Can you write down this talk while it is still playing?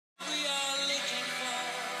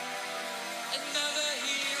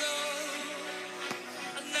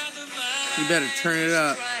You better turn it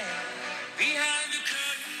up.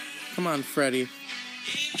 Come on, Freddie.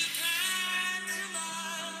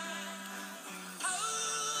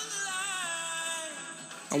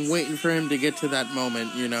 I'm waiting for him to get to that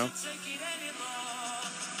moment, you know?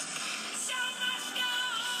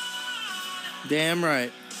 Damn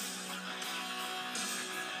right.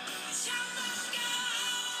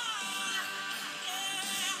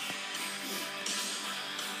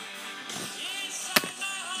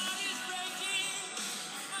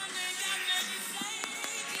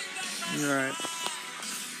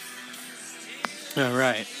 All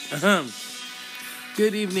right.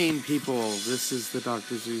 Good evening, people. This is the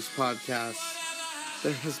Dr. Zeus podcast.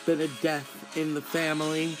 There has been a death in the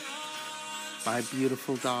family. My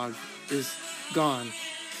beautiful dog is gone.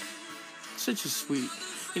 Such a sweet.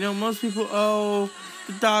 You know, most people, the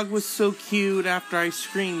dog was so cute after I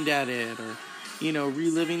screamed at it. Or, you know,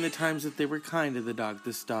 reliving the times that they were kind to the dog.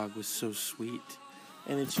 This dog was so sweet.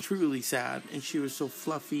 And it's truly sad. And she was so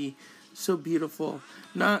fluffy, so beautiful.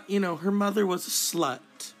 Not, you know, her mother was a slut.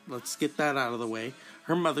 Let's get that out of the way.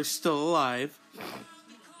 Her mother's still alive.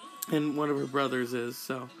 And one of her brothers is.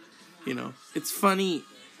 So, you know, it's funny,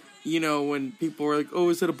 you know, when people are like, oh,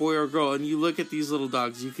 is it a boy or a girl? And you look at these little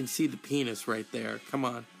dogs, you can see the penis right there. Come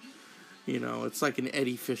on. You know, it's like an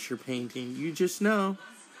Eddie Fisher painting. You just know.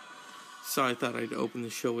 So I thought I'd open the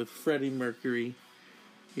show with Freddie Mercury.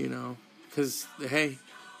 You know, because, hey,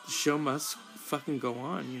 the show must fucking go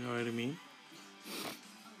on. You know what I mean?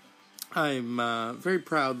 I'm very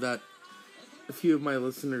proud that a few of my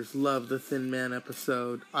listeners love the Thin Man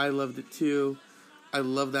episode. I loved it too. I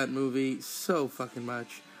love that movie so fucking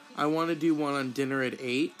much. I want to do one on Dinner at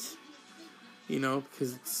 8. You know,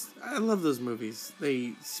 because I love those movies.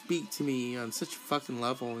 They speak to me on such a fucking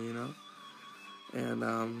level, you know.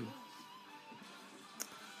 And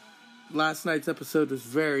last night's episode was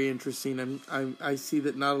very interesting. I see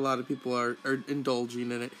that not a lot of people are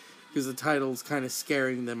indulging in it because the title's kind of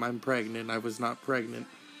scaring them. I'm pregnant. I was not pregnant.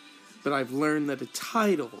 But I've learned that a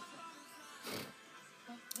title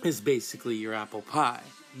is basically your apple pie.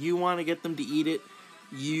 You want to get them to eat it,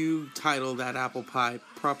 you title that apple pie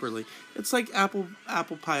properly. It's like apple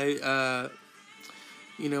pie,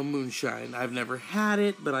 moonshine. I've never had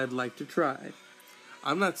it, but I'd like to try.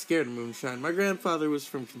 I'm not scared of moonshine. My grandfather was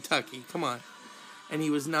from Kentucky. Come on. And he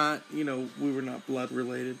was not, we were not blood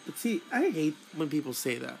related. But see, I hate when people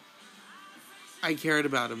say that. I cared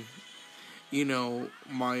about him. You know,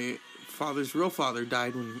 my father's real father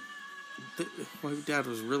died when my dad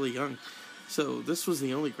was really young. So this was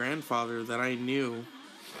the only grandfather that I knew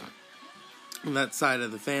on that side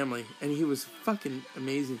of the family. And he was a fucking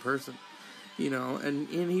amazing person. You know, and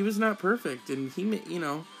he was not perfect. And he,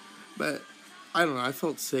 but I don't know, I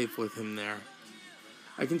felt safe with him there.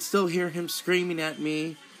 I can still hear him screaming at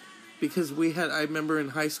me because I remember in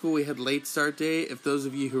high school we had late start day. If those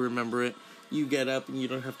of you who remember it, you get up and you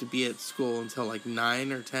don't have to be at school until like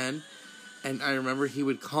 9 or 10. And I remember he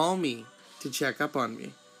would call me to check up on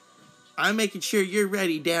me. I'm making sure you're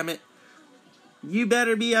ready, damn it. You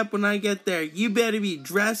better be up when I get there. You better be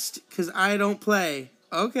dressed because I don't play.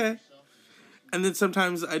 Okay. And then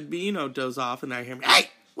sometimes I'd be, doze off and I'd hear him, hey,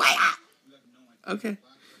 wake up. Okay.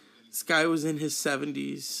 This guy was in his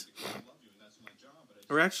 70s.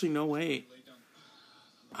 Or actually, no, wait.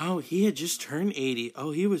 Oh, he had just turned 80.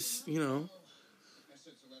 Oh, he was, he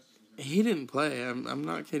didn't play. I'm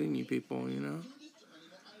not kidding you people, I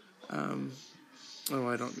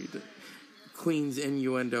don't need it. Queen's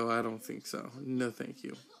innuendo, I don't think so. No, thank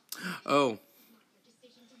you. Oh,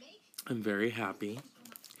 I'm very happy.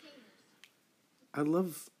 I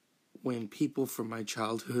love when people from my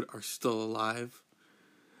childhood are still alive,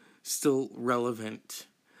 still relevant,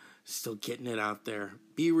 still getting it out there.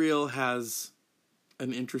 Be Real has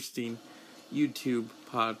an interesting YouTube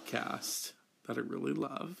podcast that I really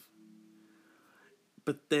love.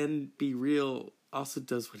 But then Be Real also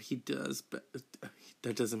does what he does, but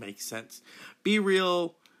that doesn't make sense. Be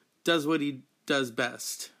Real does what he does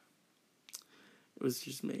best. It was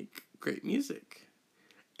just make great music.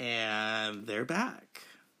 And they're back.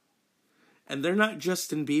 And they're not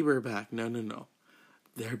Justin Bieber back. No.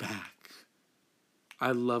 They're back.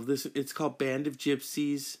 I love this. It's called Band of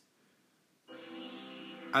Gypsies.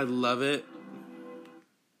 I love it.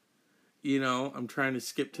 I'm trying to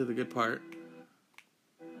skip to the good part.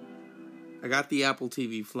 I got the Apple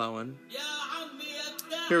TV flowing.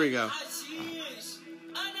 Here we go.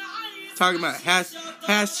 Talking about hashish.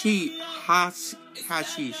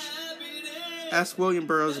 Ask William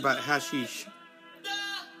Burroughs about hashish.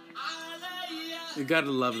 You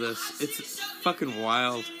gotta love this. It's fucking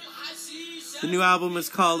wild. The new album is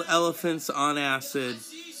called Elephants on Acid.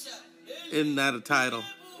 Isn't that a title?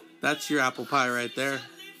 That's your apple pie right there.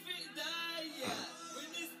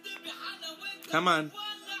 Come on.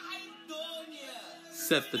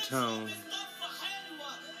 Set the tone.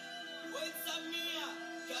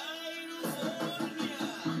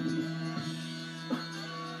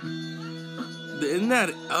 Isn't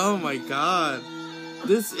that... Oh my god.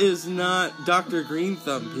 This is not Dr. Green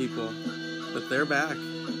Thumb, people. But they're back.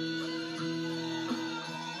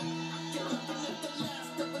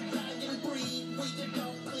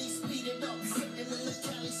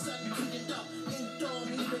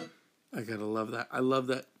 I gotta love that. I love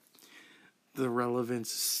that the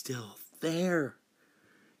relevance is still there.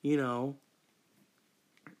 You know,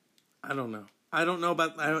 I don't know. I don't know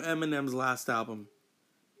about Eminem's last album.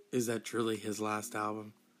 Is that truly his last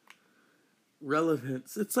album?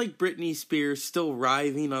 Relevance. It's like Britney Spears still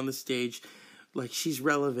writhing on the stage like she's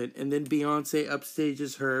relevant. And then Beyonce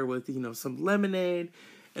upstages her with, you know, some lemonade.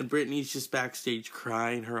 And Britney's just backstage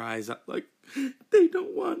crying her eyes out like, they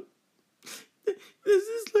don't want... This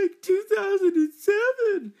is like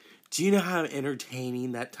 2007. Do you know how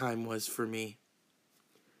entertaining that time was for me?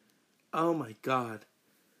 Oh my god.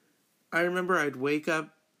 I remember I'd wake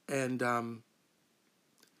up and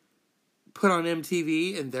put on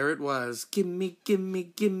MTV and there it was. Gimme,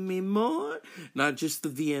 gimme, gimme more. Not just the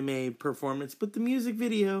VMA performance, but the music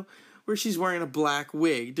video where she's wearing a black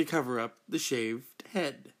wig to cover up the shaved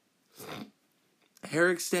head.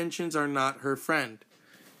 Hair extensions are not her friend.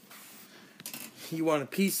 You want a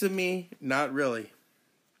piece of me? Not really.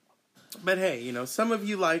 But hey, you know, some of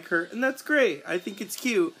you like her, and that's great. I think it's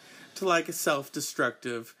cute to like a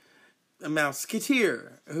self-destructive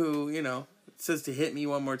mouseketeer who, you know, says to hit me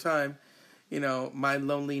one more time. You know, my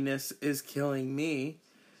loneliness is killing me.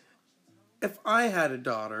 If I had a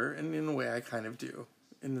daughter, and in a way I kind of do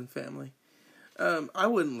in the family, I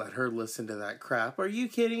wouldn't let her listen to that crap. Are you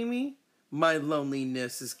kidding me? My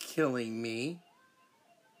loneliness is killing me.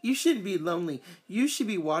 You shouldn't be lonely. You should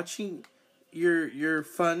be watching your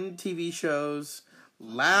fun TV shows,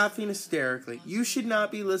 laughing hysterically. You should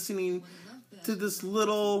not be listening to this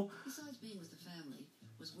little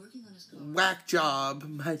whack job.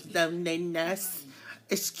 My loneliness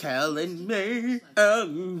is killing me.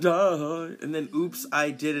 And then, oops, I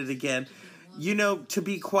did it again. You know, to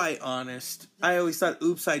be quite honest, I always thought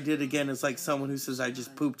oops, I did again is like someone who says I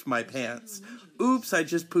just pooped my pants. Oops, I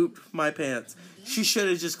just pooped my pants. She should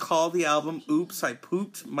have just called the album Oops, I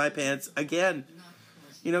Pooped My Pants Again.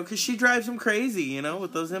 You know, because she drives him crazy, you know,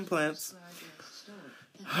 with those implants.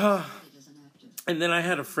 And then I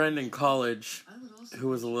had a friend in college who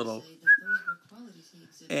was a little...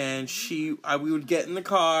 And we would get in the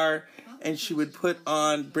car, and she would put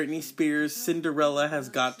on Britney Spears' Cinderella Has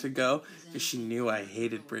Got to Go, because she knew I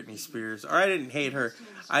hated Britney Spears. Or I didn't hate her,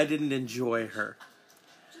 I didn't enjoy her.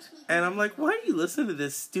 And I'm like, why do you listen to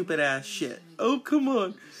this stupid-ass shit? Oh, come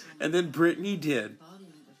on. And then Britney did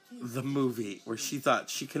the movie where she thought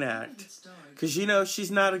she can act. Because, you know, she's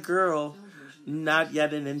not a girl. Not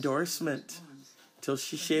yet an endorsement. Till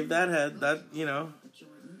she shaved that head. That, you know.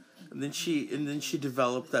 And then she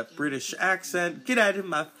developed that British accent. Get out of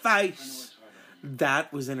my face.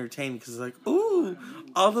 That was entertaining. Because, like, ooh.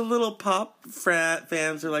 All the little pop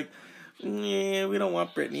fans are like, yeah, we don't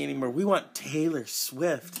want Britney anymore. We want Taylor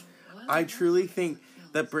Swift. I truly think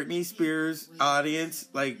that Britney Spears' audience,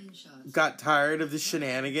 like, got tired of the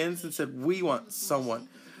shenanigans and said, we want someone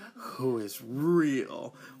who is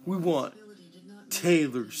real. We want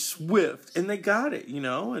Taylor Swift. And they got it, you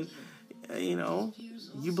know? And, you know,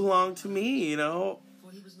 you belong to me, you know?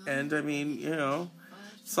 And, I mean, you know,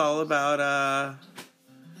 it's all about,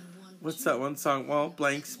 what's that one song? Well,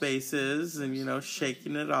 Blank Spaces and, you know,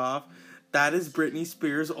 Shaking It Off. That is Britney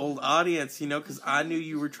Spears' old audience, you know, because I knew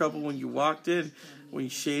you were trouble when you walked in, when you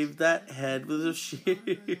shaved that head with those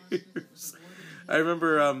shears. I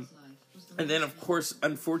remember, and then, of course,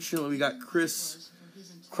 unfortunately, we got Chris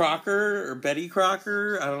Crocker, or Betty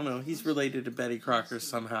Crocker, I don't know, he's related to Betty Crocker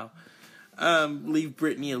somehow. Leave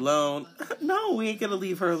Britney alone. No, we ain't gonna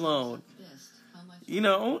leave her alone. You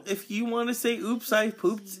know, if you want to say, oops, I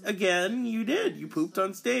pooped again, you did. You pooped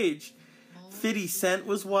on stage. 50 Cent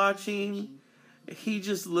was watching. He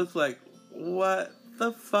just looked like, what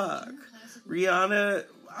the fuck? Rihanna,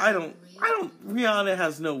 Rihanna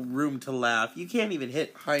has no room to laugh. You can't even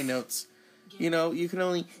hit high notes. You know, you can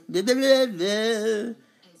only...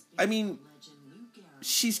 I mean,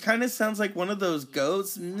 she's kind of sounds like one of those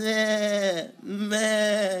goats. Meh,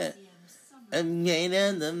 meh. I'm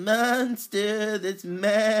the monster that's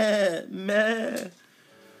meh, meh.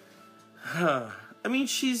 Huh. I mean,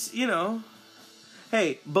 she's, you know...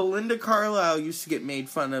 Hey, Belinda Carlisle used to get made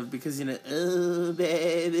fun of because, oh,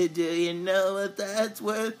 baby, do you know what that's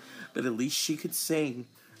worth? But at least she could sing,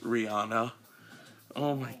 Rihanna.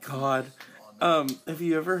 Oh, my God. Have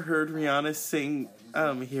you ever heard Rihanna sing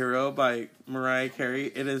Hero by Mariah Carey?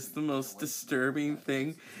 It is the most disturbing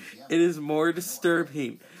thing. It is more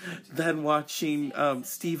disturbing than watching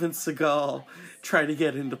Steven Seagal try to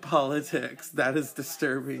get into politics. That is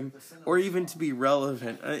disturbing. Or even to be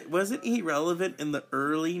relevant. Wasn't he relevant in the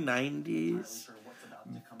early 90s?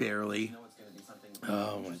 Barely.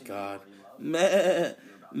 Oh my God. Meh,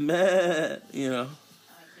 meh,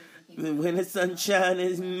 When the sunshine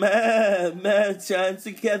is meh, shines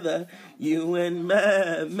together. You and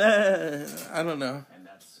meh. I don't know.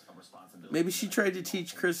 Maybe she tried to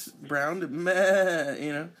teach Chris Brown to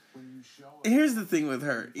meh, Here's the thing with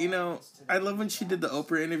her. I love when she did the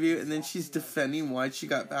Oprah interview and then she's defending why she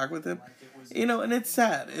got back with him. And it's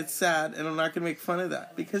sad. It's sad, and I'm not going to make fun of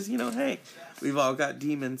that. Because, hey, we've all got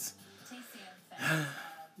demons.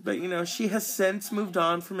 But, she has since moved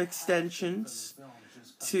on from extensions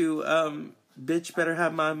to, Bitch Better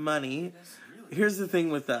Have My Money. Here's the thing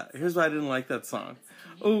with that. Here's why I didn't like that song.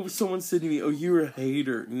 Oh, someone said to me, oh, you're a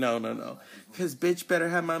hater. No. Because Bitch Better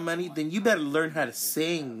Have My Money, then you better learn how to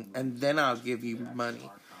sing, and then I'll give you money.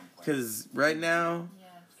 Because right now,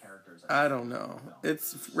 I don't know.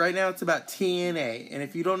 Right now it's about TNA. And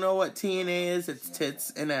if you don't know what TNA is, it's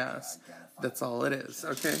tits and ass. That's all it is,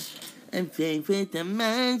 okay? And playing with the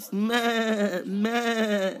man.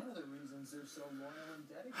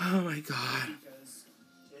 Oh, my God.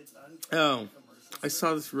 Oh, I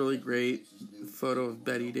saw this really great photo of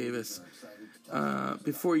Betty Davis.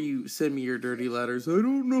 Before you send me your dirty letters, I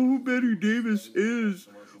don't know who Betty Davis is.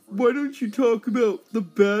 Why don't you talk about The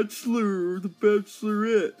Bachelor or The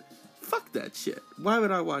Bachelorette? Fuck that shit. Why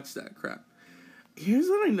would I watch that crap? Here's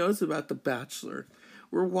what I noticed about The Bachelor.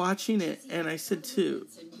 We're watching it, and I said to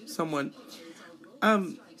someone,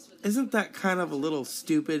 isn't that kind of a little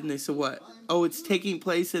stupid? And they said, what? Oh, it's taking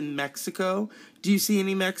place in Mexico? Do you see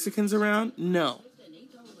any Mexicans around? No.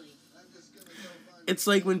 It's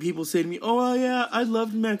like when people say to me, oh, yeah, I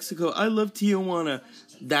loved Mexico. I love Tijuana.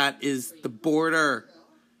 That is the border.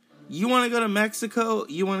 You want to go to Mexico?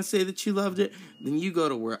 You want to say that you loved it? Then you go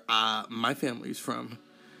to where my family's from.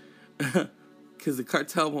 Because the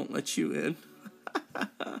cartel won't let you in.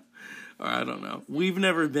 Or I don't know. We've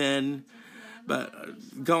never been.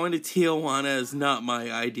 But going to Tijuana is not my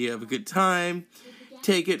idea of a good time.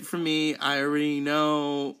 Take it from me. I already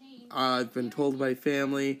know. I've been told by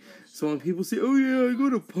family. So when people say, oh yeah, I go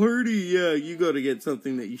to party. Yeah, you go to get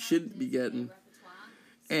something that you shouldn't be getting.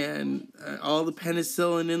 And all the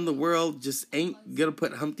penicillin in the world just ain't gonna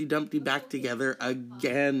put Humpty Dumpty back together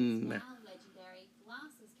again.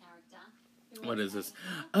 What is this?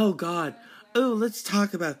 Oh, God. Oh, let's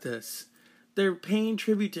talk about this. They're paying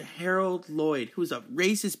tribute to Harold Lloyd, who's a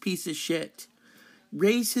racist piece of shit.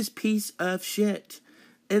 Racist piece of shit.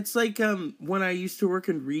 It's like when I used to work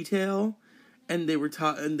in retail, and they were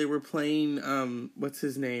playing what's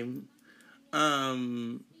his name?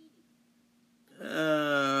 Going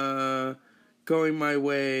My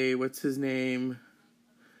Way. What's his name?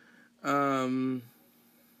 Bing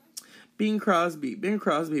Crosby. Bing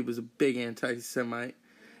Crosby was a big anti-Semite.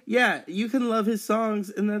 Yeah, you can love his songs,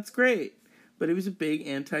 and that's great. But he was a big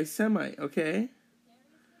anti-Semite, okay?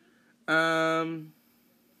 But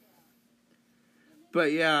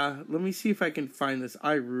yeah, let me see if I can find this.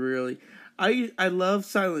 I love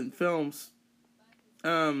silent films.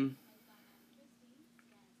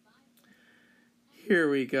 Here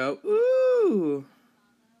we go. Ooh.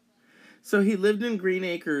 So he lived in Green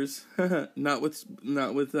Acres, not with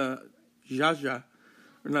Zsa Zsa,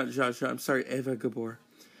 or not Zsa Zsa, I'm sorry, Eva Gabor.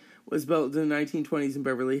 Was built in the 1920s in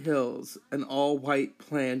Beverly Hills, an all-white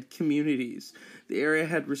planned communities. The area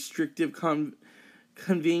had restrictive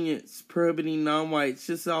convenience, prohibiting non-whites,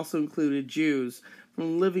 just also included Jews,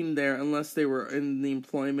 from living there unless they were in the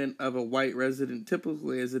employment of a white resident,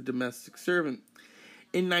 typically as a domestic servant.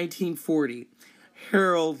 In 1940,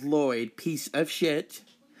 Harold Lloyd, piece of shit,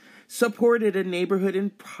 supported a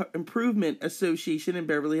neighborhood improvement association in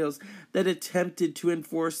Beverly Hills that attempted to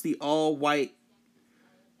enforce the all-white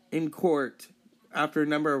in court after a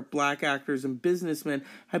number of black actors and businessmen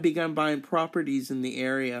had begun buying properties in the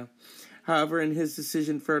area. However, in his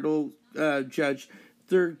decision, federal judge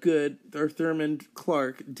Thurman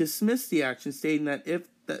Clark dismissed the action, stating that if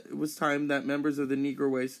it was time that members of the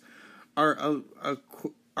Negro race are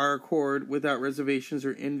accorded without reservations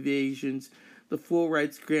or invasions, the full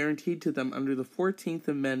rights guaranteed to them under the 14th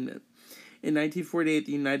Amendment. In 1948,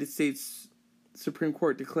 the United States Supreme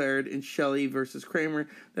Court declared in Shelley versus Kramer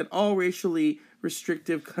that all racially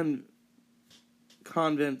restrictive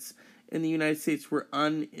convents in the United States were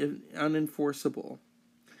unenforceable.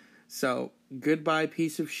 So, goodbye,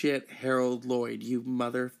 piece of shit, Harold Lloyd, you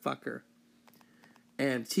motherfucker.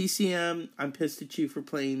 And TCM, I'm pissed at you for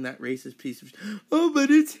playing that racist piece of shit. Oh, but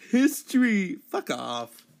it's history. Fuck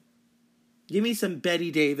off. Give me some Betty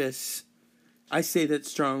Davis. I say that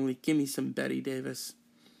strongly. Give me some Betty Davis.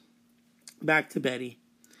 Back to Betty.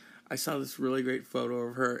 I saw this really great photo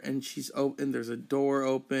of her, and she's open. There's a door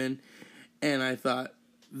open, and I thought,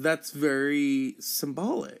 that's very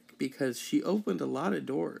symbolic, because she opened a lot of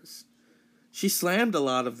doors. She slammed a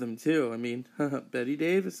lot of them, too. I mean, Betty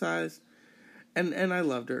Davis eyes. And I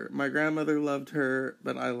loved her. My grandmother loved her,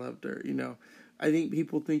 but I loved her, you know. I think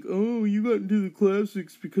people think, oh, you got into the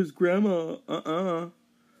classics because grandma,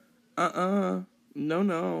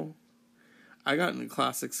 No. I got into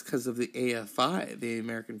classics because of the AFI, the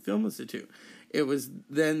American Film Institute. It was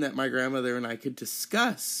then that my grandmother and I could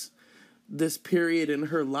discuss this period in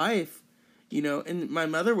her life, you know, and my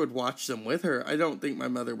mother would watch them with her. I don't think my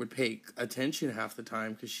mother would pay attention half the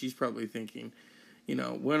time because she's probably thinking, you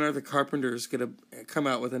know, when are the Carpenters going to come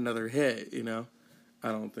out with another hit, you know? I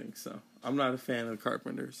don't think so. I'm not a fan of the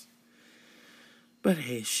Carpenters. But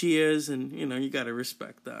hey, she is, and, you know, you got to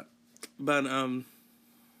respect that. But,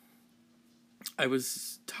 I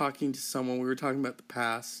was talking to someone, we were talking about the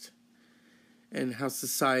past, and how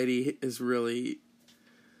society is really,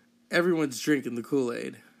 everyone's drinking the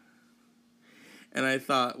Kool-Aid. And I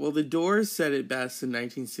thought, well, the Doors said it best in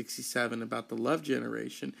 1967 about the Love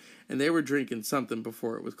Generation, and they were drinking something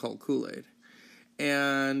before it was called Kool-Aid.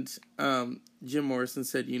 And Jim Morrison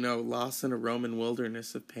said, you know, lost in a Roman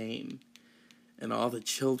wilderness of pain, and all the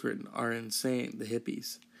children are insane, the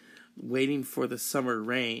hippies, waiting for the summer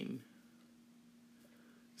rain.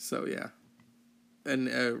 So, yeah. And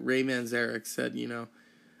Ray Manzarek said, you know,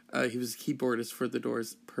 he was a keyboardist for the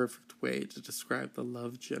Doors, perfect way to describe the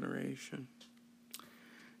Love Generation.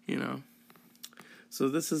 You know. So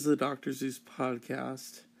this is the Dr. Zeus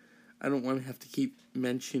podcast. I don't want to have to keep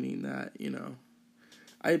mentioning that, you know.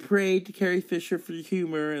 I prayed to Carrie Fisher for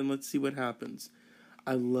humor, and let's see what happens.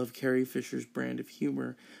 I love Carrie Fisher's brand of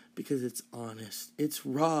humor because it's honest, it's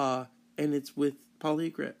raw, and it's with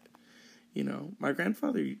polygrip. You know, my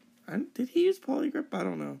grandfather, did he use polygrip? I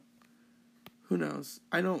don't know. Who knows?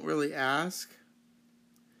 I don't really ask.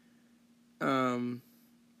 But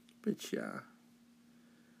yeah.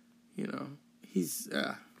 You know, he's,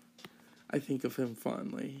 I think of him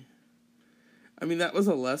fondly. I mean, that was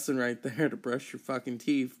a lesson right there, to brush your fucking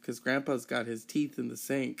teeth, because Grandpa's got his teeth in the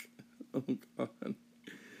sink. Oh, God.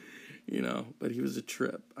 You know, but he was a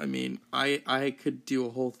trip. I mean, I could do a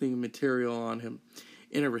whole thing of material on him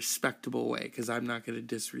in a respectable way, because I'm not going to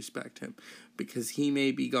disrespect him, because he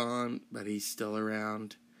may be gone, but he's still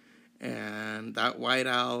around. And that white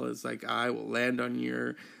owl is like, I will land on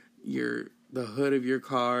the hood of your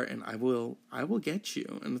car, and I will get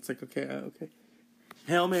you. And it's like, okay.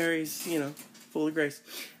 Hail Marys, you know, full of grace.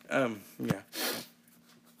 Yeah.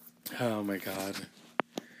 Oh my God.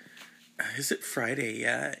 Is it Friday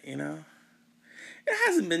yet, you know? It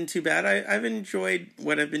hasn't been too bad. I've enjoyed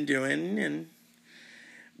what I've been doing, and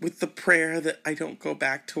with the prayer that I don't go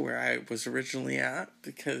back to where I was originally at,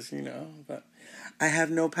 because, you know, but I have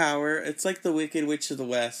no power. It's like the Wicked Witch of the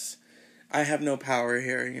West. I have no power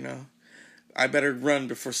here, you know. I better run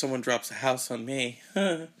before someone drops a house on me.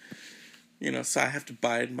 You know, so I have to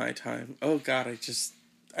bide my time. Oh God, I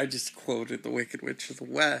just quoted the Wicked Witch of the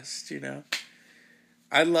West, you know.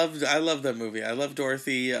 I love that movie. I love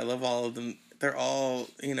Dorothy. I love all of them. They're all,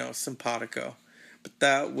 you know, simpatico. But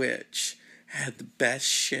that witch had the best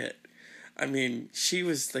shit. I mean, she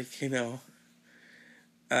was like, you know,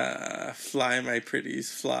 fly my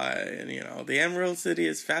pretties, fly, and, you know, the Emerald City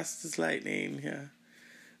is fast as lightning, yeah.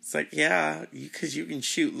 It's like, yeah, because you can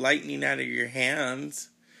shoot lightning out of your hands.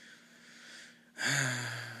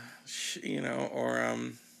 You know, or,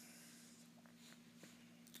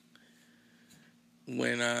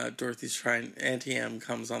 when Dorothy's trying, Auntie M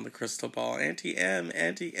comes on the crystal ball. Auntie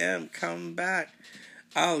M, come back.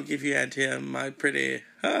 I'll give you, Auntie M, my pretty.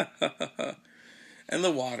 And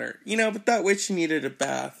the water. You know, but that witch needed a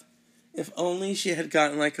bath. If only she had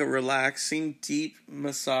gotten like a relaxing, deep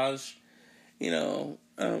massage, you know,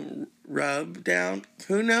 rub down.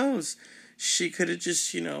 Who knows? She could have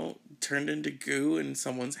just, you know, turned into goo in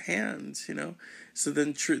someone's hands, you know. So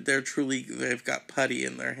then they've got putty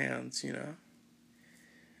in their hands, you know.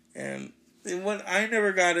 And what I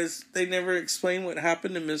never got is, they never explain what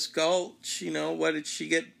happened to Miss Gulch, you know. What did she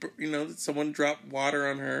get, you know, did someone drop water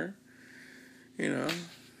on her, you know.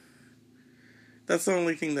 That's the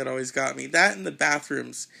only thing that always got me. That and the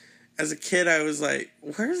bathrooms. As a kid, I was like,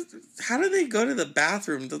 how do they go to the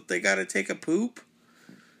bathroom? Don't they gotta take a poop?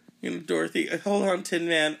 You know, Dorothy, hold on, Tin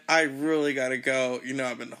Man. I really gotta go. You know,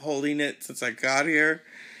 I've been holding it since I got here.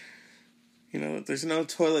 You know, there's no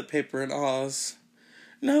toilet paper in Oz.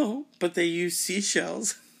 No, but they use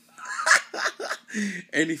seashells.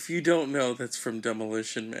 And if you don't know, that's from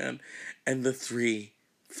Demolition Man. And the 3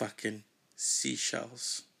 fucking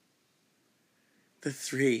seashells. The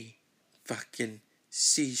 3 fucking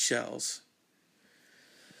seashells.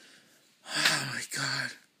 Oh my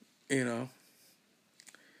God. You know.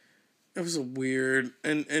 It was a weird,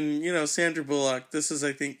 and you know, Sandra Bullock, this is,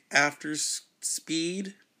 I think, after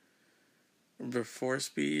Speed, or before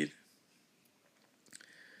Speed.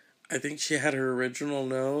 I think she had her original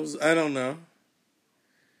nose. I don't know.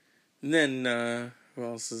 And then, who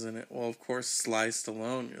else is in it? Well, of course, Sly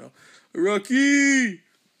Stallone, you know. Rocky!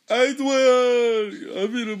 I'm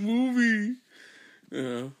in a movie. You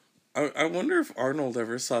know. I wonder if Arnold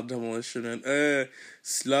ever saw Demolition Man.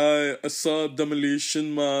 Sly, I saw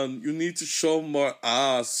Demolition Man. You need to show more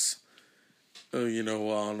ass. You know,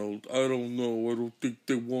 Arnold, I don't know. I don't think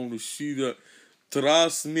they want to see that.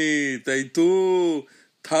 Trust me, they do.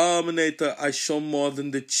 Terminator, I show more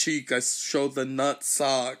than the cheek. I show the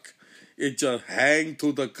nutsack. It just hang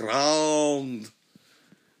to the ground.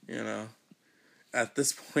 You know. At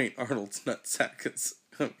this point, Arnold's nutsack is...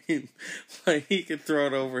 I mean, like, he could throw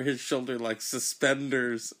it over his shoulder like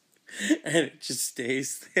suspenders, and it just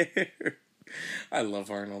stays there. I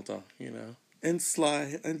love Arnold, though, you know. And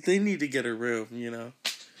Sly, and they need to get a room, you know.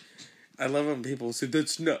 I love when people say,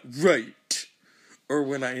 that's not right. Or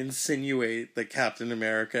when I insinuate that Captain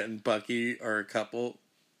America and Bucky are a couple.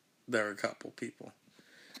 They're a couple people.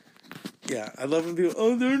 Yeah, I love when people,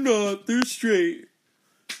 oh, they're not, they're straight.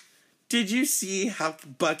 Did you see how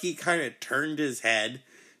Bucky kind of turned his head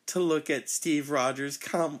to look at Steve Rogers?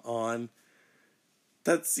 Come on.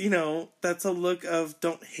 That's, you know, that's a look of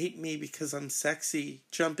don't hate me because I'm sexy.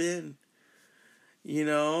 Jump in. You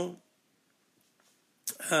know?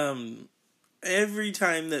 Every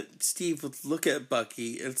time that Steve would look at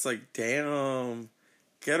Bucky, it's like, damn,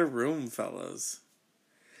 get a room, fellas.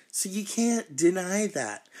 So you can't deny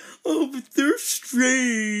that. Oh, but they're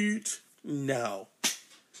straight. No.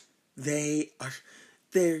 They're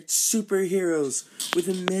superheroes with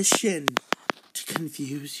a mission to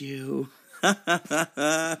confuse you.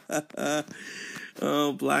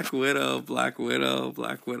 Oh, Black Widow.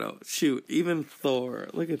 Shoot, even Thor.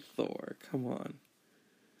 Look at Thor. Come on.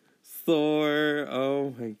 Thor,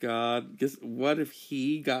 oh my God. What if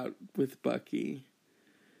he got with Bucky?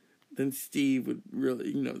 Then Steve would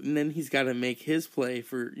really, you know, and then he's got to make his play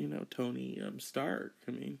for, you know, Tony Stark.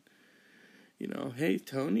 I mean, you know, hey,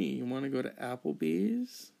 Tony, you want to go to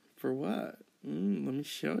Applebee's? For what? Let me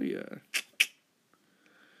show you.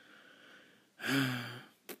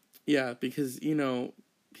 Yeah, because, you know,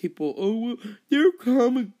 people, oh, well, they're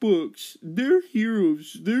comic books. They're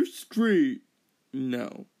heroes. They're straight.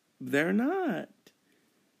 No, they're not.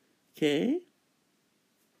 Okay?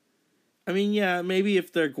 I mean, yeah, maybe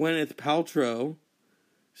if they're Gwyneth Paltrow,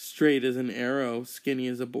 straight as an arrow, skinny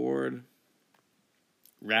as a board.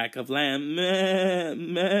 Rack of lamb, meh,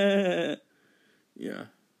 meh. Yeah.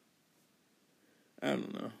 I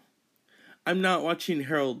don't know. I'm not watching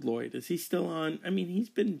Harold Lloyd. Is he still on? I mean, he's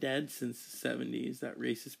been dead since the 70s, that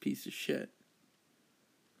racist piece of shit.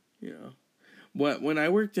 You know. When I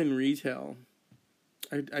worked in retail,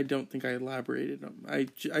 I don't think I elaborated on.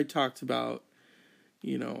 I talked about,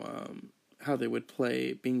 you know, how they would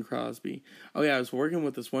play Bing Crosby. Oh yeah, I was working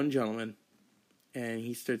with this one gentleman, and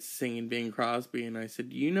he starts singing Bing Crosby, and I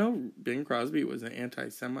said, you know, Bing Crosby was an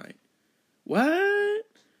anti-Semite. What?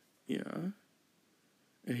 Yeah.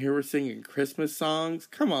 And here we're singing Christmas songs?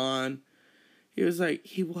 Come on. He was like,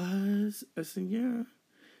 he was? I said, yeah.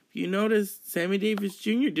 You notice Sammy Davis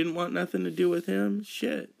Jr. didn't want nothing to do with him?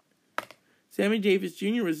 Shit. Sammy Davis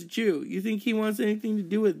Jr. was a Jew. You think he wants anything to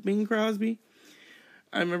do with Bing Crosby?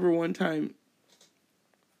 I remember one time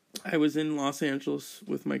I was in Los Angeles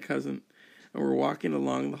with my cousin, and we're walking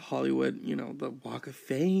along the Hollywood, you know, the Walk of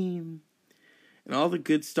Fame. And all the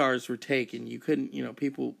good stars were taken. You couldn't, you know,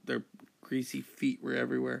 people, their greasy feet were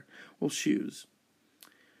everywhere. Well, shoes.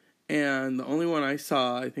 And the only one I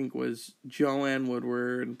saw, I think, was Joanne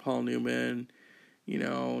Woodward and Paul Newman, you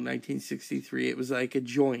know, 1963. It was like a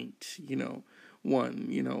joint, you know, one,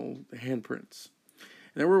 you know, the handprints.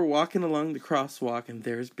 And then we're walking along the crosswalk, and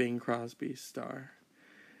there's Bing Crosby's star.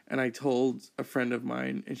 And I told a friend of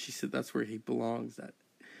mine, and she said, that's where he belongs,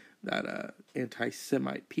 that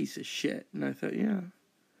anti-Semite piece of shit. And I thought, yeah,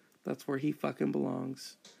 that's where he fucking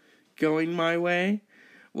belongs. going my way?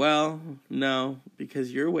 Well, no,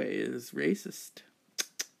 because your way is racist.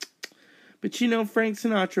 But Frank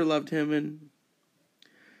Sinatra loved him, and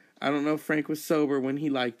I don't know if Frank was sober when he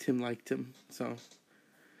liked him, so.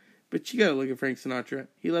 But you gotta look at Frank Sinatra.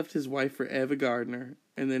 He left his wife for Ava Gardner,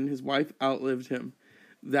 and then his wife outlived him.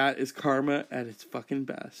 That is karma at its fucking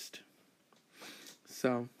best.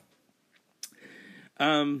 So,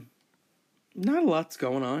 not a lot's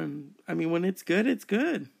going on. I mean, when it's good, it's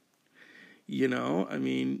good.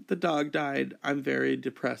 The dog died. I'm very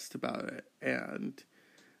depressed about it. And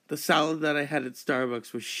the salad that I had at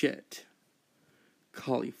Starbucks was shit.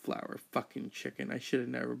 Cauliflower fucking chicken. I should have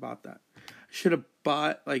never bought that. I should have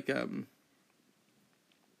bought like a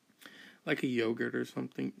yogurt or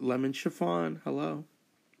something. Lemon chiffon. Hello.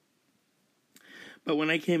 But when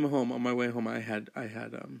I came home, on my way home, I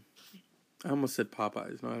almost said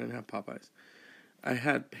Popeyes. No, I didn't have Popeyes. I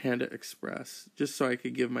had Panda Express, just so I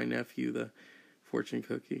could give my nephew the fortune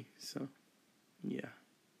cookie. So, yeah.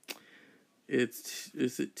 Is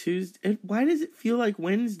it Tuesday? Why does it feel like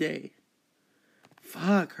Wednesday?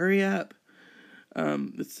 Fuck, hurry up.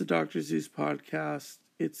 It's the Dr. Zeus podcast.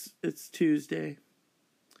 It's Tuesday.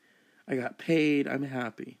 I got paid. I'm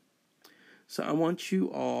happy. So I want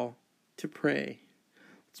you all to pray.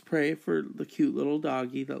 Let's pray for the cute little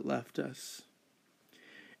doggy that left us.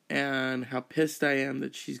 And how pissed I am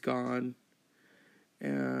that she's gone.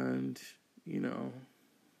 And,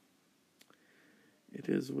 it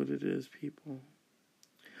is what it is, people.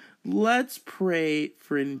 Let's pray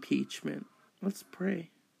for impeachment. Let's pray.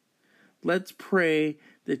 Let's pray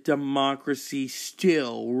that democracy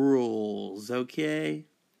still rules, okay?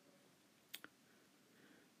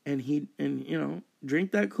 And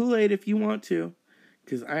drink that Kool-Aid if you want to.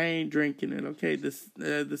 Because I ain't drinking it, okay? This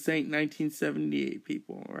ain't 1978,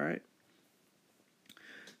 people, all right?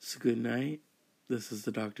 So good night. This is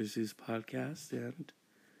the Dr. Zeus podcast, and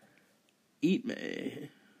eat me.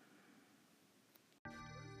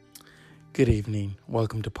 Good evening.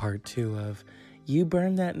 Welcome to part 2 of You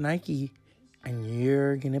Burn That Nike, and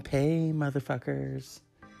you're gonna pay, motherfuckers.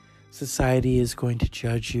 Society is going to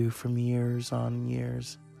judge you from years on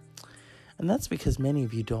years. And that's because many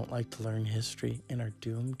of you don't like to learn history and are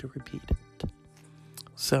doomed to repeat it.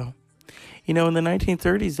 So, in the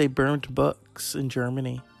 1930s, they burned books in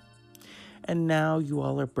Germany. And now you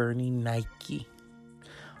all are burning Nike.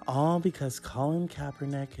 All because Colin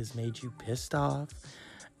Kaepernick has made you pissed off.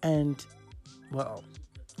 And, well,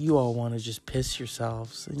 you all want to just piss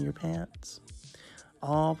yourselves in your pants.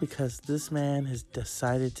 All because this man has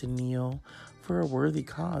decided to kneel for a worthy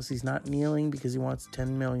cause. He's not kneeling because he wants $10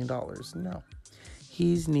 million. No.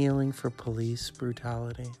 He's kneeling for police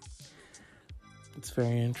brutality. It's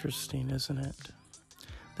very interesting, isn't it?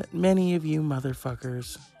 That many of you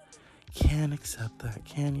motherfuckers can't accept that,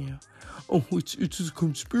 can you? Oh, it's a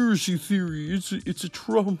conspiracy theory. It's a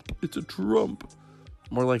Trump. It's a Trump.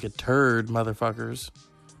 More like a turd, motherfuckers.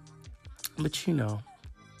 But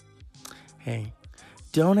hey,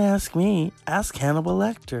 don't ask me. Ask Hannibal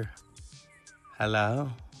Lecter.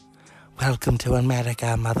 Hello. Welcome to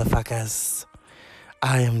America, motherfuckers.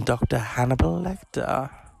 I am Dr. Hannibal Lecter.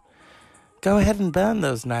 Go ahead and burn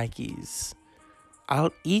those Nikes.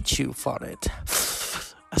 I'll eat you for it.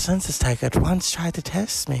 A census taker once tried to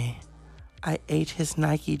test me. I ate his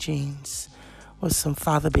Nike jeans with some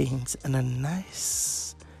fava beans and a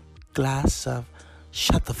nice glass of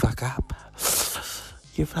shut the fuck up.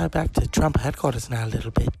 You fly back to Trump headquarters now,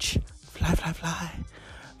 little bitch. Fly, fly, fly.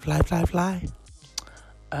 Fly, fly, fly.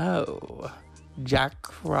 Oh, Jack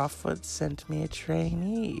Crawford sent me a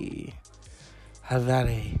trainee. How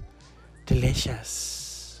very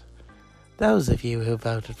delicious. Those of you who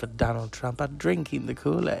voted for Donald Trump are drinking the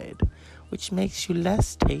Kool-Aid, which makes you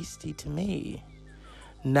less tasty to me.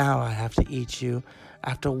 Now I have to eat you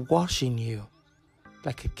after washing you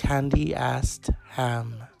like a candy-assed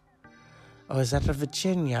ham. Or is that a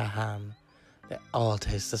Virginia ham? They all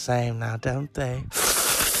taste the same now, don't they?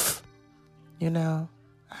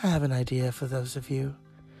 I have an idea for those of you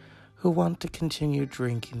who want to continue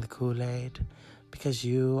drinking the Kool-Aid because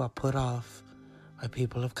you are put off by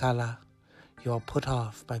people of color. You are put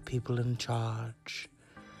off by people in charge.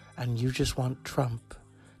 And you just want Trump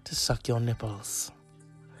to suck your nipples.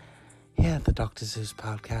 Here at the Dr. Zeus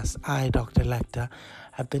podcast, I, Dr. Lecter,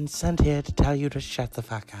 have been sent here to tell you to shut the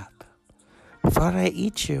fuck up. Before I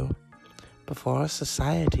eat you, before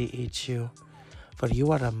society eats you, for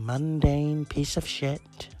you are a mundane piece of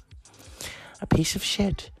shit. A piece of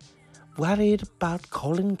shit worried about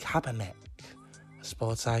Colin Kaepernick, a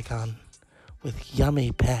sports icon with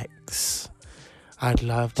yummy pecs. I'd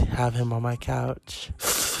love to have him on my couch.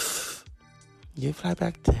 You fly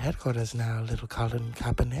back to headquarters now, little Colin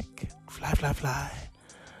Kaepernick. Fly, fly, fly.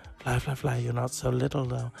 Fly, fly, fly. You're not so little,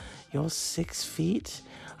 though. You're 6 feet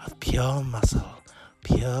of pure muscle.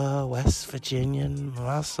 Pure West Virginian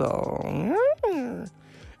muscle.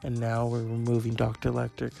 And now we're removing Dr.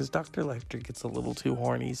 Lecter, because Dr. Lecter gets a little too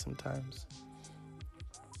horny sometimes.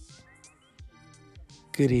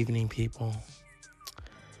 Good evening, people.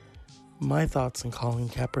 My thoughts on Colin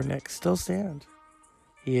Kaepernick still stand.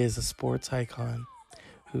 He is a sports icon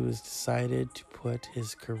who has decided to put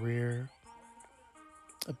his career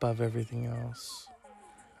above everything else.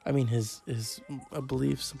 I mean, his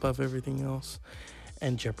beliefs above everything else,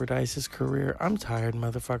 and jeopardize his career. I'm tired,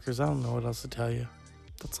 motherfuckers. I don't know what else to tell you.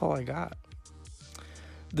 That's all I got.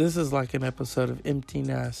 This is like an episode of Empty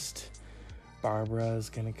Nest. Barbara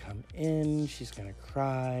is going to come in. She's going to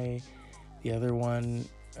cry. The other one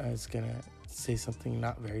is going to say something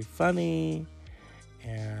not very funny.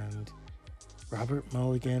 And Robert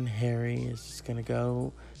Mulligan, Harry, is just going to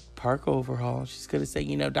go park overhaul. She's going to say,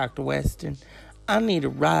 Dr. Weston, I need a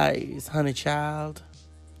rise, honey child.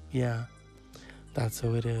 Yeah, that's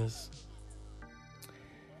who it is.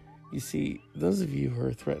 You see, those of you who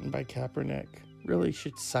are threatened by Kaepernick really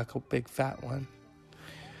should suck a big fat one.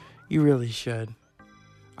 You really should.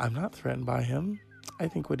 I'm not threatened by him. I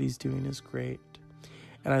think what he's doing is great.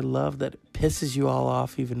 And I love that it pisses you all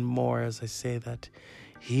off even more as I say that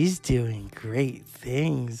he's doing great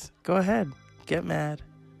things. Go ahead. Get mad.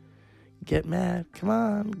 Get mad. Come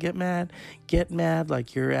on. Get mad. Get mad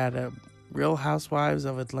like you're at a Real Housewives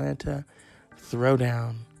of Atlanta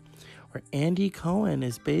throwdown. Where Andy Cohen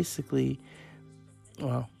is basically,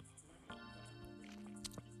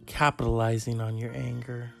 capitalizing on your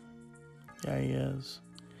anger. Yeah, he is.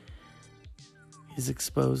 He's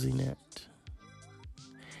exposing it.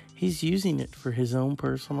 He's using it for his own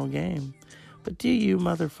personal game. But do you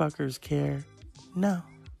motherfuckers care? No.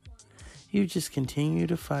 You just continue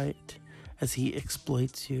to fight as he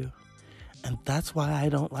exploits you. And that's why I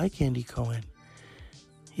don't like Andy Cohen.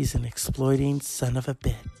 He's an exploiting son of a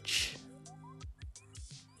bitch.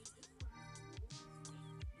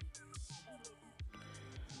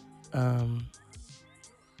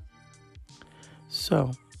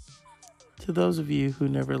 So, to those of you who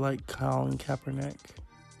never liked Colin Kaepernick,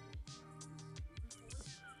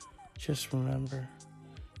 just remember,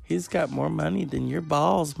 he's got more money than your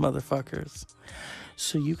balls, motherfuckers.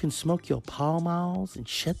 So you can smoke your Pall Malls and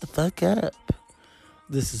shut the fuck up.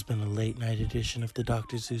 This has been a late night edition of the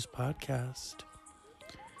Dr. Zeus podcast.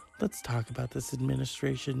 Let's talk about this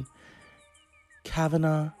administration.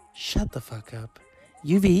 Kavanaugh, shut the fuck up.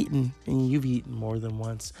 You've eaten, and you've eaten more than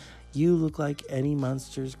once. You look like Eddie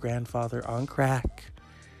Munster's grandfather on crack.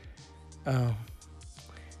 Oh.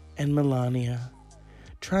 And Melania,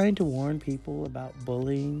 trying to warn people about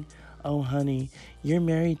bullying. Oh, honey, you're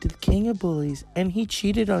married to the king of bullies, and he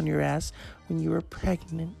cheated on your ass when you were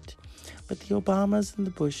pregnant. But the Obamas and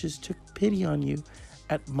the Bushes took pity on you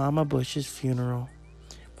at Mama Bush's funeral.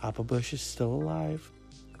 Papa Bush is still alive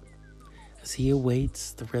as he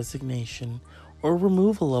awaits the resignation or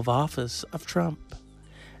removal of office of Trump.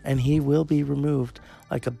 And he will be removed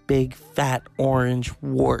like a big fat orange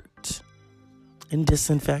wart and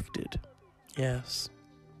disinfected. Yes.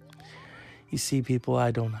 You see, people, I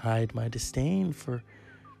don't hide my disdain for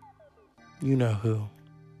you know who.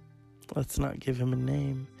 Let's not give him a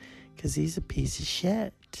name, because he's a piece of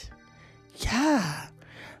shit. Yeah,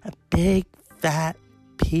 a big fat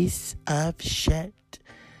piece of shit.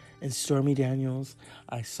 And Stormy Daniels,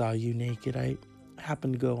 I saw you naked. I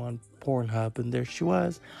happened to go on Pornhub, and there she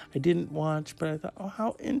was. I didn't watch, but I thought, oh,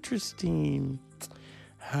 how interesting.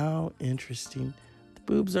 How interesting. The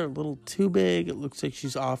boobs are a little too big. It looks like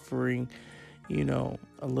she's offering, a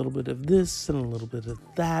little bit of this and a little bit of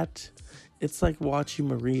that. It's like watching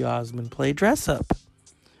Marie Osmond play dress up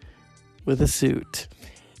with a suit.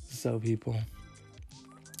 So, people,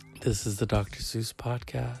 this is the Dr. Zeus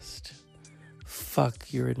podcast.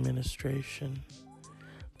 Fuck your administration.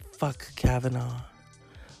 Fuck Kavanaugh.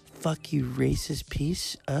 Fuck you, racist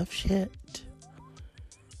piece of shit.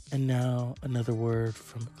 And now, another word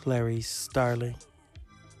from Clarice Starling.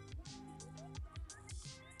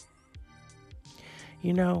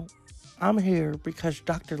 I'm here because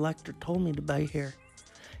Dr. Lecter told me to be here.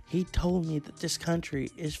 He told me that this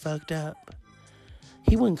country is fucked up.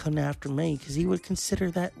 He wouldn't come after me because he would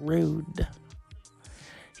consider that rude.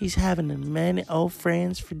 He's having many old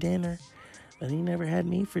friends for dinner, but he never had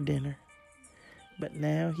me for dinner. But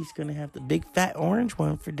now he's going to have the big fat orange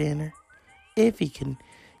one for dinner, if he can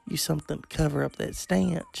use something to cover up that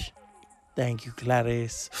stench. Thank you,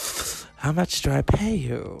 Clarice. How much do I pay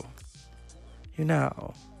you?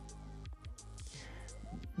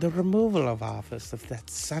 The removal of office of that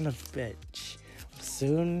son of a bitch will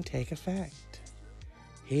soon take effect.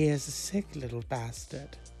 He is a sick little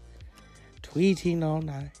bastard. Tweeting all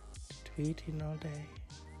night, tweeting all day,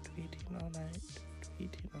 tweeting all night,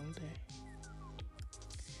 tweeting all day.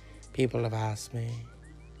 People have asked me,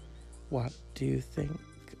 what do you think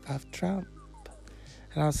of Trump?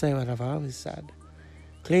 And I'll say what I've always said.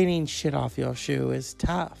 Cleaning shit off your shoe is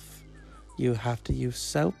tough. You have to use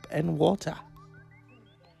soap and water.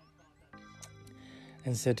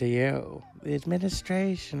 And so to you, the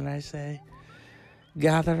administration, I say,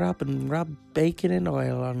 gather up and rub bacon and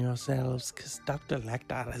oil on yourselves, because Dr.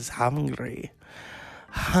 Lecter is hungry.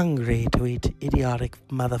 Hungry to eat idiotic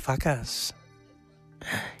motherfuckers.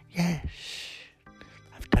 Yes,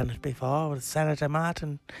 I've done it before with Senator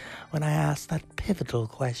Martin when I asked that pivotal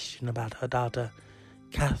question about her daughter,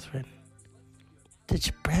 Catherine. Did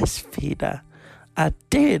you breastfeed her? I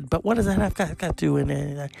did, but what does that have got to do with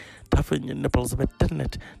it? Toughen your nipples a bit, didn't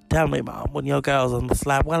it? Tell me, Mom, when your girl's on the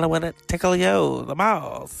slab, well, when it tickle you, the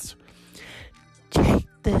most. Take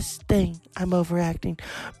this thing. I'm overacting.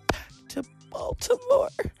 Back to Baltimore.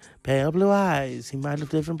 Pale blue eyes. He might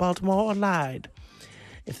have lived in Baltimore or lied.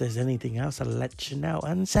 If there's anything else, I'll let you know.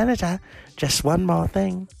 And, Senator, just one more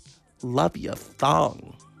thing. Love your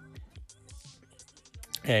thong.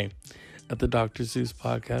 Hey, at the Dr. Zeus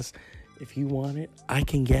podcast, if you want it, I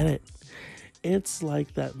can get it. It's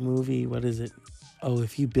like that movie, what is it? Oh,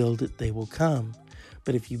 if you build it, they will come.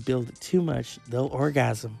 But if you build it too much, they'll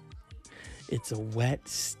orgasm. It's a wet,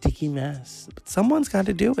 sticky mess. But someone's got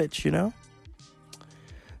to do it, you know?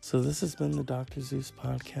 So this has been the Dr. Zeus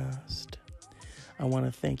podcast. I want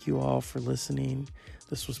to thank you all for listening.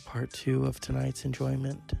 This was part 2 of tonight's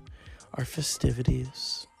enjoyment. Our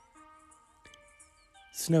festivities.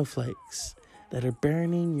 Snowflakes that are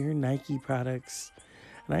burning your Nike products.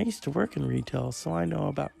 And I used to work in retail, so I know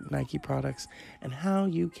about Nike products and how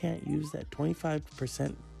you can't use that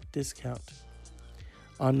 25% discount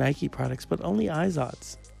on Nike products, but only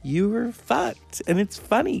Izots. You were fucked. And it's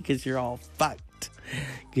funny because you're all fucked.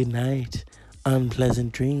 Good night.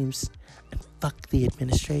 Unpleasant dreams. And fuck the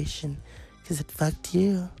administration because it fucked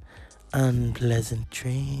you. Unpleasant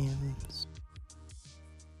dreams.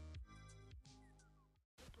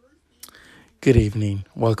 Good evening.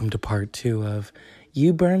 Welcome to part 2 of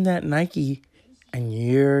You Burn That Nike and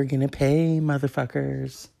You're Gonna Pay,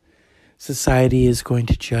 motherfuckers. Society is going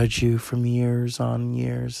to judge you from years on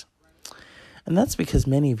years. And that's because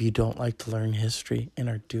many of you don't like to learn history and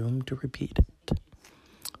are doomed to repeat it.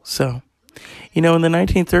 So, in the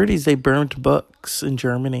 1930s, they burned books in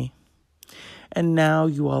Germany. And now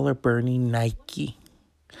you all are burning Nike.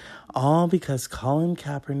 All because Colin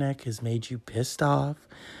Kaepernick has made you pissed off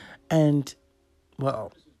and,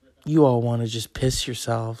 well, you all want to just piss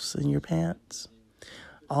yourselves in your pants.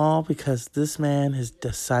 All because this man has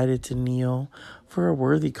decided to kneel for a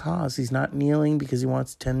worthy cause. He's not kneeling because he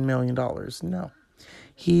wants $10 million. No.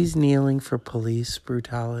 He's kneeling for police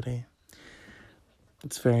brutality.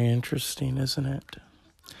 It's very interesting, isn't it?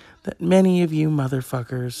 That many of you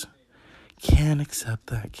motherfuckers can't accept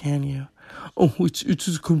that, can you? Oh, it's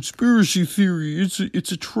a conspiracy theory.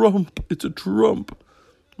 It's a Trump. It's a Trump.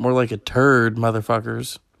 More like a turd,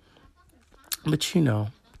 motherfuckers. But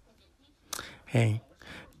hey,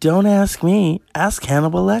 don't ask me. Ask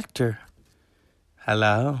Hannibal Lecter.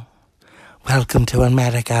 Hello. Welcome to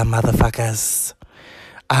America, motherfuckers.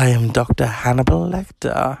 I am Dr. Hannibal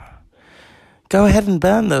Lecter. Go ahead and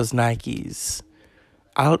burn those Nikes.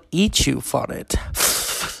 I'll eat you for it.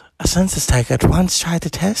 A census taker once tried to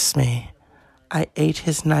test me. I ate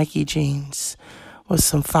his Nike jeans with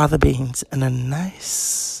some fava beans and a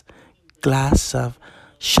nice glass of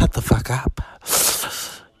shut the fuck up.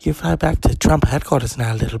 You fly back to Trump headquarters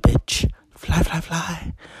now, little bitch. Fly, fly,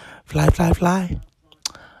 fly. Fly, fly, fly.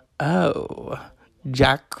 Oh,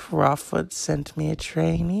 Jack Crawford sent me a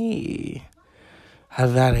trainee. How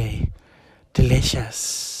very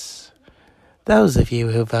delicious. Those of you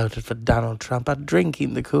who voted for Donald Trump are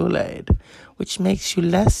drinking the Kool-Aid, which makes you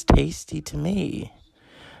less tasty to me.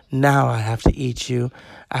 Now I have to eat you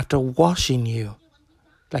after washing you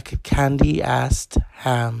like a candy-assed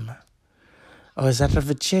ham. Or is that a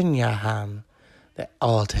Virginia ham? They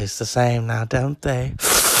all taste the same now, don't they?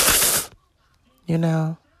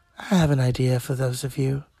 I have an idea for those of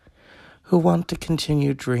you who want to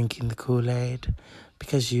continue drinking the Kool-Aid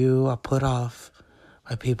because you are put off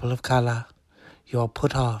by people of color. You are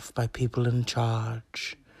put off by people in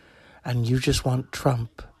charge. And you just want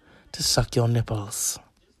Trump to suck your nipples.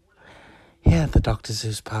 Here at the Dr.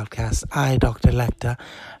 Zeus podcast, I, Dr. Lecter,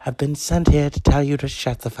 have been sent here to tell you to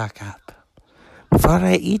shut the fuck up. Before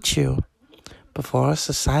I eat you, before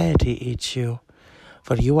society eats you,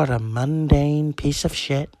 for you are a mundane piece of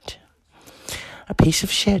shit. A piece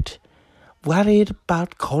of shit worried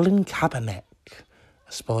about Colin Kaepernick,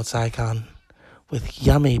 a sports icon with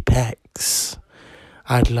yummy pecs.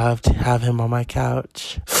 I'd love to have him on my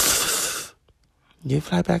couch. You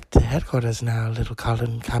fly back to headquarters now, little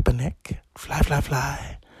Colin Kaepernick. Fly, fly,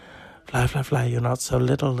 fly. Fly, fly, fly. You're not so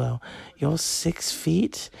little, though. You're 6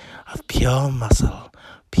 feet of pure muscle.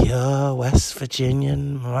 Pure West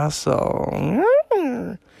Virginian muscle.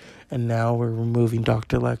 And now we're removing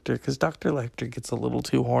Dr. Lecter, because Dr. Lecter gets a little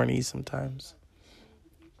too horny sometimes.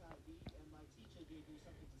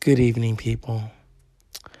 Good evening, people.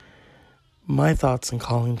 My thoughts on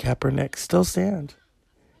Colin Kaepernick still stand.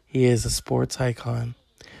 He is a sports icon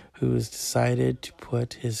who has decided to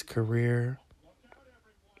put his career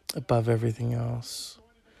above everything else.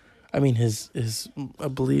 I mean, his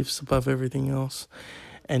beliefs above everything else,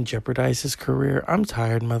 and jeopardize his career. I'm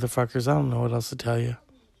tired, motherfuckers. I don't know what else to tell you.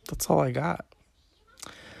 That's all I got.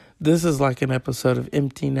 This is like an episode of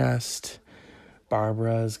Empty Nest.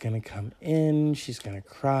 Barbara is going to come in. She's going to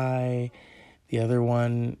cry. The other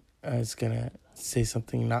one is going to say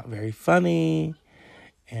something not very funny.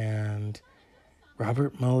 And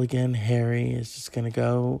Robert Mulligan, Harry, is just going to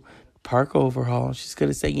go park overhaul. She's going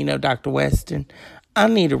to say, Dr. Weston, I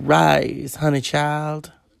need a rise, honey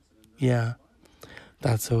child. Yeah,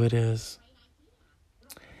 that's who it is.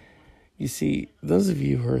 You see, those of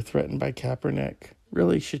you who are threatened by Kaepernick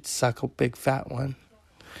really should suck a big fat one.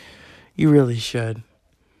 You really should.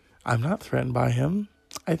 I'm not threatened by him.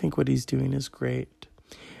 I think what he's doing is great.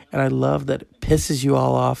 And I love that it pisses you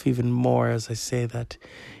all off even more as I say that.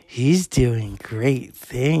 He's doing great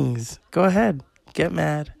things. Go ahead. Get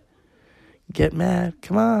mad. Get mad.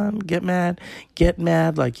 Come on. Get mad. Get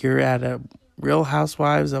mad like you're at a Real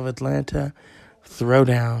Housewives of Atlanta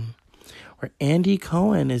throwdown, where Andy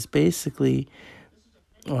Cohen is basically,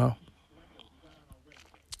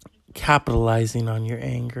 capitalizing on your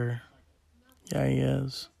anger. Yeah, he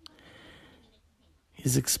is.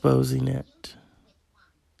 He's exposing it.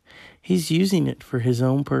 He's using it for his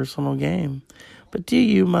own personal game. But do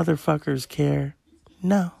you motherfuckers care?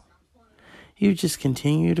 No. You just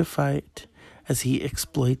continue to fight as he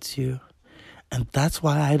exploits you. And that's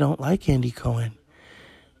why I don't like Andy Cohen.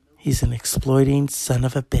 He's an exploiting son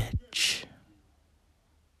of a bitch.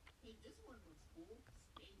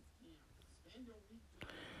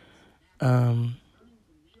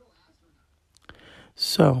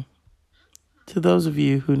 So, to those of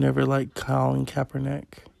you who never liked Colin Kaepernick,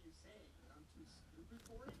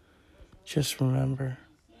 just remember,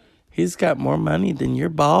 he's got more money than your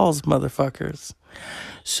balls, motherfuckers.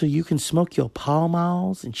 So you can smoke your Pall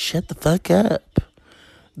Malls and shut the fuck up.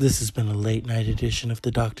 This has been a late night edition of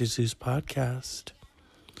the Dr. Zeus podcast.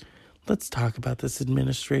 Let's talk about this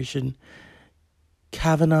administration.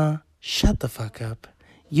 Kavanaugh, shut the fuck up.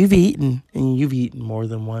 You've eaten, and you've eaten more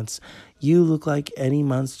than once. You look like Eddie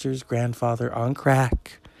Munster's grandfather on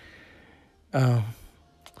crack. And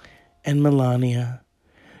Melania,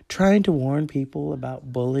 trying to warn people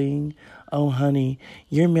about bullying. Oh, honey,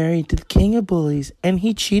 you're married to the king of bullies, and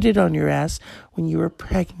he cheated on your ass when you were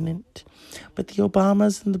pregnant. But the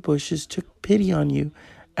Obamas and the Bushes took pity on you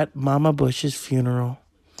at Mama Bush's funeral.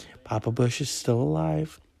 Papa Bush is still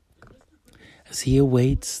alive as he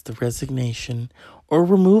awaits the resignation or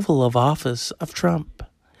removal of office of Trump.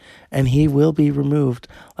 And he will be removed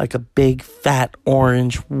like a big fat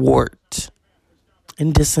orange wart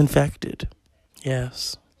and disinfected.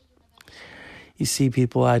 Yes. You see,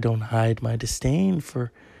 people, I don't hide my disdain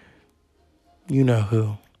for you know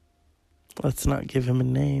who. Let's not give him a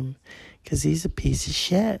name, because he's a piece of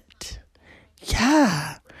shit.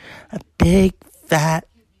 Yeah, a big fat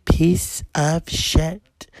piece of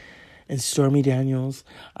shit. And Stormy Daniels,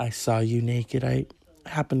 I saw you naked. I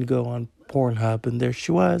happened to go on Pornhub, and there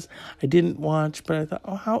she was. I didn't watch, but I thought,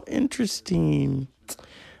 oh, how interesting.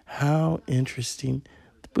 How interesting.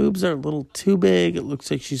 The boobs are a little too big. It looks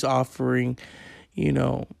like she's offering,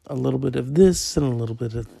 a little bit of this and a little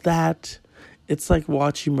bit of that. It's like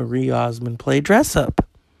watching Marie Osmond play dress up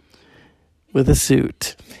with a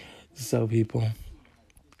suit. So, people,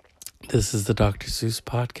 this is the Dr. Zeus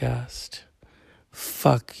podcast.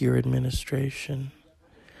 Fuck your administration.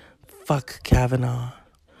 Fuck Kavanaugh.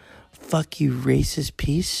 Fuck you, racist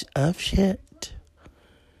piece of shit.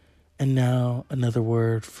 And now another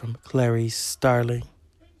word from Clarice Starling.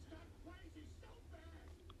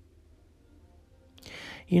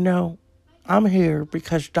 I'm here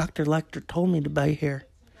because Dr. Lecter told me to be here.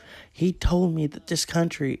 He told me that this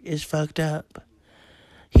country is fucked up.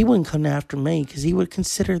 He wouldn't come after me because he would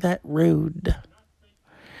consider that rude.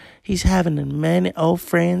 He's having many old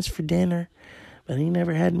friends for dinner, but he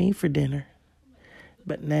never had me for dinner.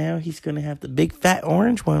 But now he's going to have the big fat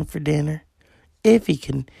orange one for dinner, if he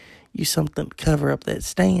can use something to cover up that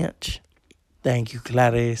stench. Thank you,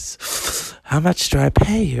 Clarice. How much do I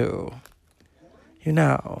pay you? You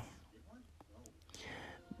know,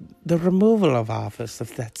 the removal of office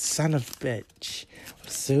of that son of a bitch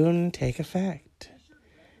will soon take effect.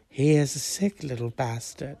 He is a sick little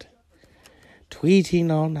bastard.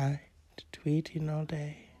 Tweeting all night, tweeting all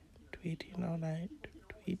day, tweeting all night,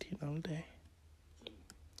 tweeting all day.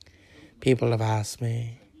 People have asked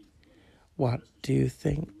me, what do you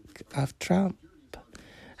think of Trump?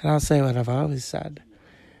 And I'll say what I've always said.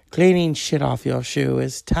 Cleaning shit off your shoe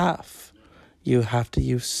is tough. You have to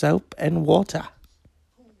use soap and water.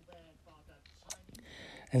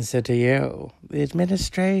 And so to you, the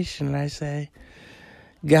administration, I say,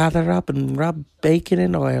 gather up and rub bacon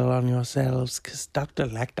and oil on yourselves, because Dr.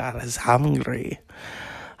 Lecter is hungry.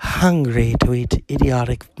 Hungry to eat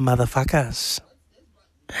idiotic motherfuckers.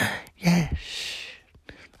 Yes,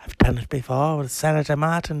 I've done it before with Senator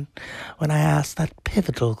Martin when I asked that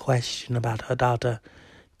pivotal question about her daughter,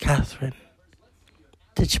 Catherine.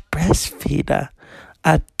 Did you breastfeed her?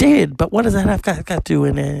 I did, but what does that have got to do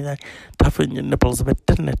with anything? Toughen your nipples a bit,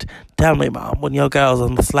 didn't it? Tell me, Mom, when your girl's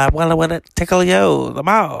on the slab, well, would it tickle you the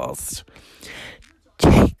most?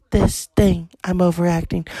 Take this thing. I'm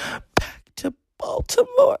overacting. Back to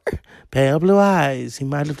Baltimore. Pale blue eyes. He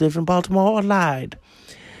might have lived in Baltimore or lied.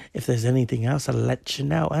 If there's anything else, I'll let you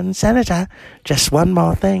know. And Senator, just one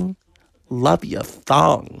more thing. Love your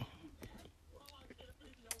thong.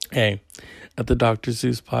 Hey, at the Dr.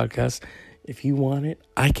 Zeus podcast, if you want it,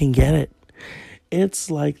 I can get it.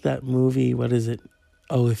 It's like that movie, what is it?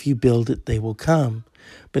 Oh, if you build it, they will come.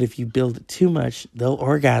 But if you build it too much, they'll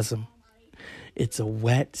orgasm. It's a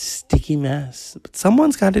wet, sticky mess. But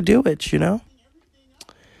someone's got to do it, you know?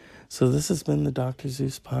 So this has been the Dr.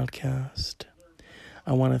 Zeus podcast.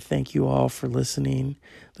 I want to thank you all for listening.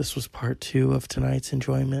 This was part 2 of tonight's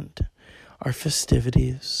enjoyment. Our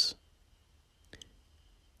festivities.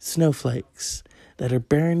 Snowflakes that are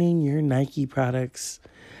burning your Nike products.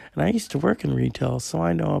 And I used to work in retail, so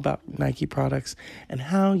I know about Nike products and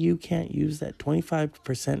how you can't use that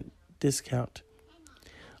 25% discount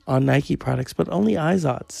on Nike products, but only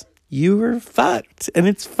Izods. You were fucked. And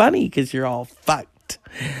it's funny because you're all fucked.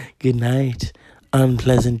 Good night.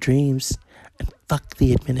 Unpleasant dreams. And fuck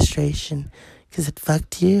the administration because it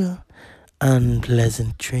fucked you.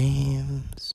 Unpleasant dreams.